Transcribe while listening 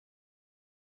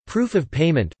Proof of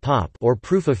payment or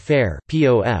proof of fare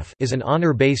is an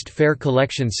honor-based fare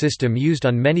collection system used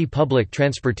on many public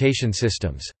transportation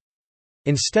systems.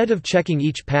 Instead of checking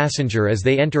each passenger as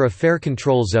they enter a fare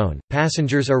control zone,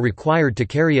 passengers are required to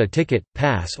carry a ticket,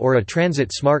 pass or a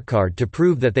transit smart card to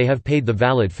prove that they have paid the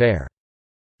valid fare.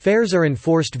 Fares are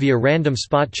enforced via random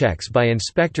spot checks by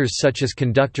inspectors such as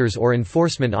conductors or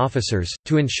enforcement officers,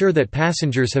 to ensure that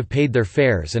passengers have paid their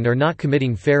fares and are not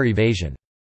committing fare evasion.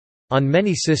 On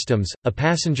many systems, a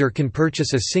passenger can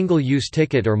purchase a single-use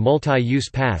ticket or multi-use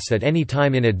pass at any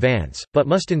time in advance, but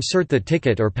must insert the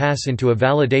ticket or pass into a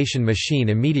validation machine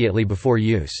immediately before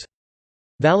use.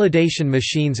 Validation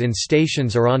machines in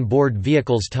stations or on-board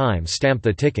vehicles time-stamp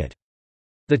the ticket.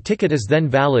 The ticket is then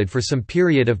valid for some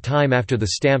period of time after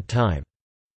the stamp time.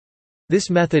 This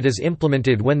method is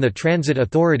implemented when the transit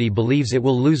authority believes it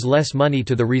will lose less money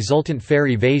to the resultant fare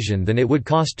evasion than it would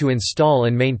cost to install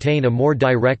and maintain a more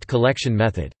direct collection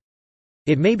method.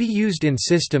 It may be used in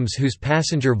systems whose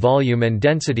passenger volume and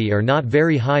density are not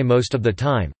very high most of the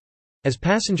time. As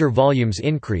passenger volumes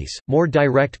increase, more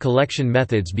direct collection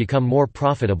methods become more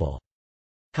profitable.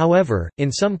 However,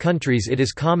 in some countries it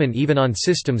is common even on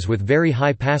systems with very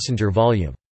high passenger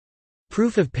volume.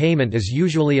 Proof of payment is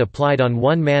usually applied on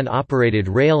one-man operated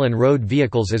rail and road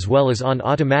vehicles as well as on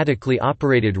automatically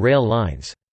operated rail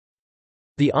lines.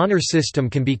 The honor system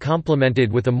can be complemented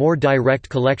with a more direct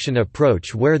collection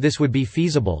approach where this would be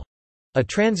feasible. A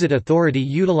transit authority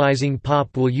utilizing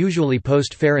POP will usually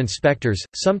post fare inspectors,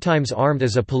 sometimes armed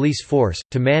as a police force,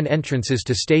 to man entrances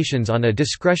to stations on a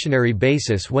discretionary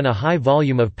basis when a high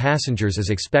volume of passengers is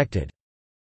expected.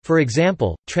 For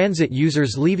example, transit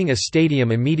users leaving a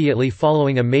stadium immediately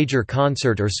following a major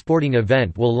concert or sporting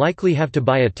event will likely have to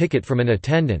buy a ticket from an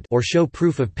attendant or show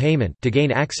proof of payment to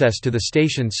gain access to the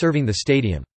station serving the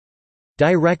stadium.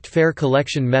 Direct fare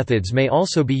collection methods may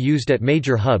also be used at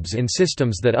major hubs in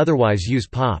systems that otherwise use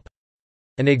POP.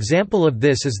 An example of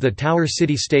this is the Tower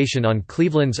City Station on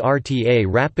Cleveland's RTA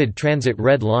Rapid Transit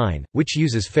Red Line, which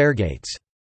uses faregates.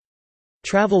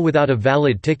 Travel without a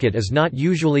valid ticket is not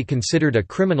usually considered a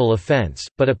criminal offense,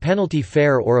 but a penalty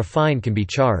fare or a fine can be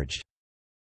charged.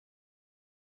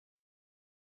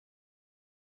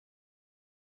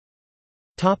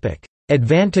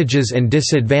 Advantages and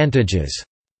disadvantages.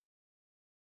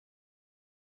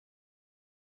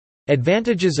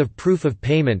 Advantages of proof of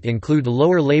payment include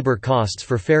lower labor costs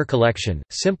for fare collection,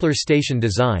 simpler station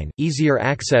design, easier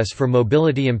access for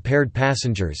mobility-impaired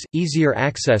passengers, easier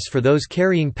access for those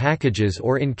carrying packages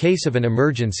or in case of an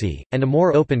emergency, and a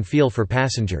more open feel for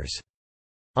passengers.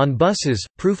 On buses,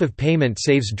 proof of payment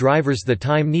saves drivers the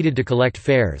time needed to collect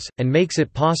fares, and makes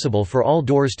it possible for all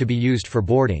doors to be used for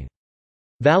boarding.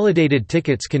 Validated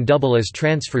tickets can double as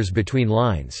transfers between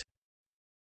lines.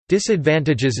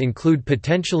 Disadvantages include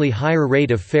potentially higher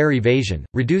rate of fare evasion,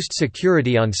 reduced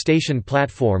security on station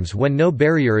platforms when no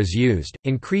barrier is used,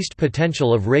 increased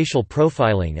potential of racial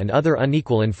profiling and other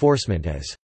unequal enforcement as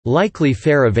likely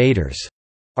fare evaders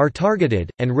are targeted,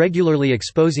 and regularly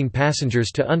exposing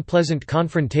passengers to unpleasant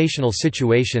confrontational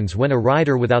situations when a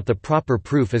rider without the proper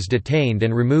proof is detained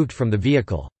and removed from the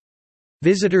vehicle.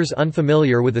 Visitors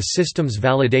unfamiliar with a system's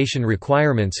validation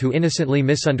requirements who innocently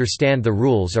misunderstand the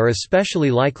rules are especially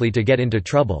likely to get into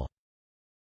trouble.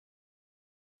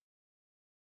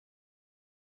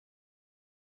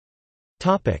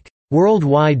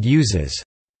 Worldwide uses.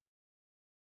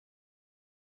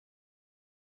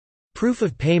 Proof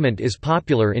of payment is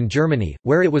popular in Germany,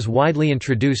 where it was widely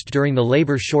introduced during the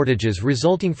labor shortages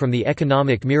resulting from the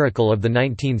economic miracle of the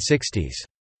 1960s.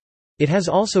 It has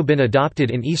also been adopted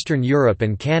in Eastern Europe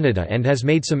and Canada and has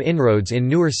made some inroads in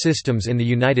newer systems in the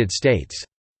United States.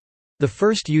 The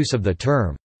first use of the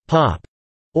term POP,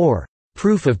 or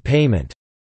proof of payment,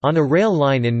 on a rail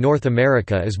line in North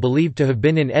America is believed to have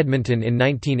been in Edmonton in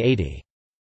 1980.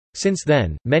 Since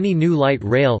then, many new light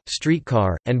rail,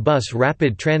 streetcar, and bus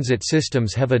rapid transit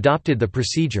systems have adopted the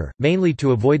procedure, mainly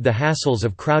to avoid the hassles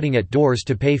of crowding at doors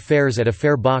to pay fares at a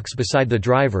fare box beside the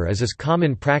driver, as is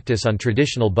common practice on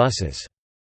traditional buses.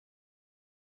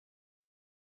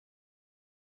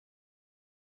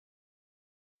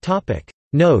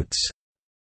 Notes.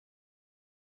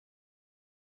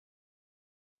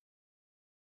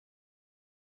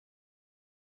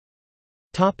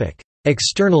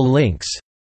 External links.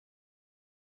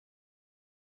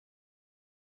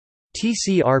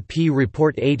 TCRP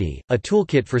Report 80, a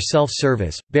toolkit for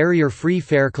self-service, barrier-free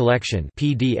fare collection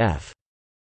PDF.